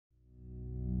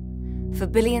For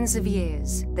billions of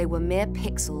years, they were mere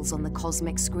pixels on the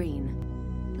cosmic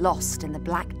screen, lost in the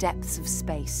black depths of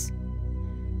space.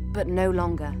 But no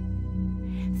longer.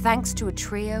 Thanks to a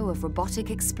trio of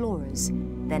robotic explorers,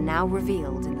 they're now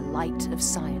revealed in the light of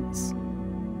science.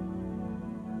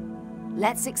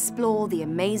 Let's explore the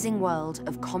amazing world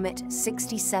of Comet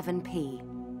 67P.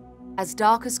 As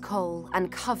dark as coal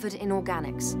and covered in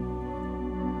organics,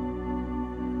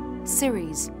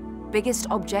 Ceres, biggest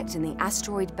object in the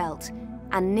asteroid belt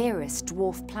and nearest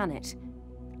dwarf planet.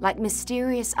 Like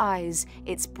mysterious eyes,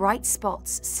 its bright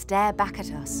spots stare back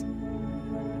at us.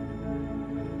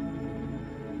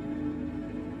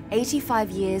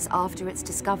 85 years after its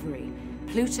discovery,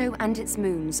 Pluto and its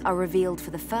moons are revealed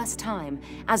for the first time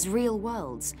as real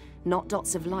worlds, not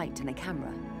dots of light in a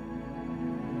camera.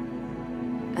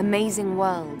 Amazing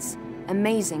worlds,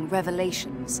 amazing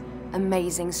revelations,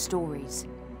 amazing stories.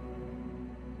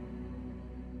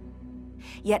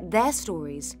 Yet their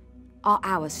stories are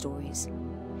our stories,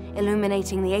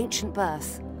 illuminating the ancient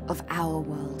birth of our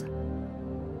world.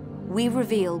 We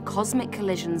reveal cosmic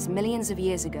collisions millions of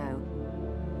years ago,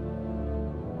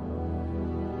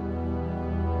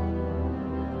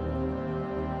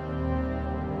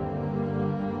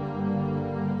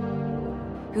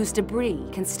 whose debris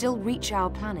can still reach our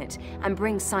planet and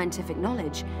bring scientific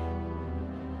knowledge,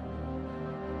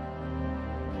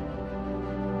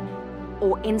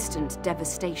 or instant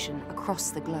devastation across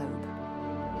the globe.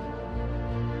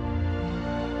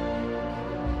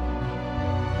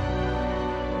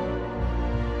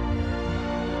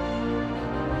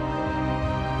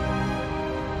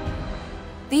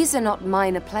 These are not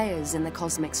minor players in the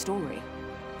cosmic story.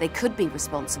 They could be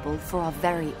responsible for our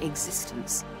very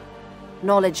existence.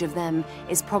 Knowledge of them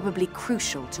is probably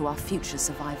crucial to our future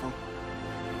survival.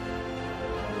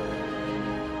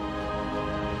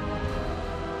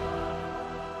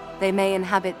 They may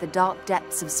inhabit the dark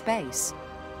depths of space,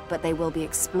 but they will be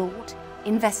explored,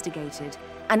 investigated,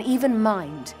 and even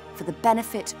mined for the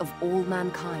benefit of all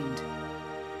mankind.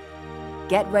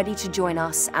 Get ready to join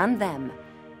us and them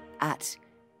at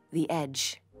the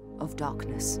edge of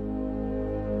darkness.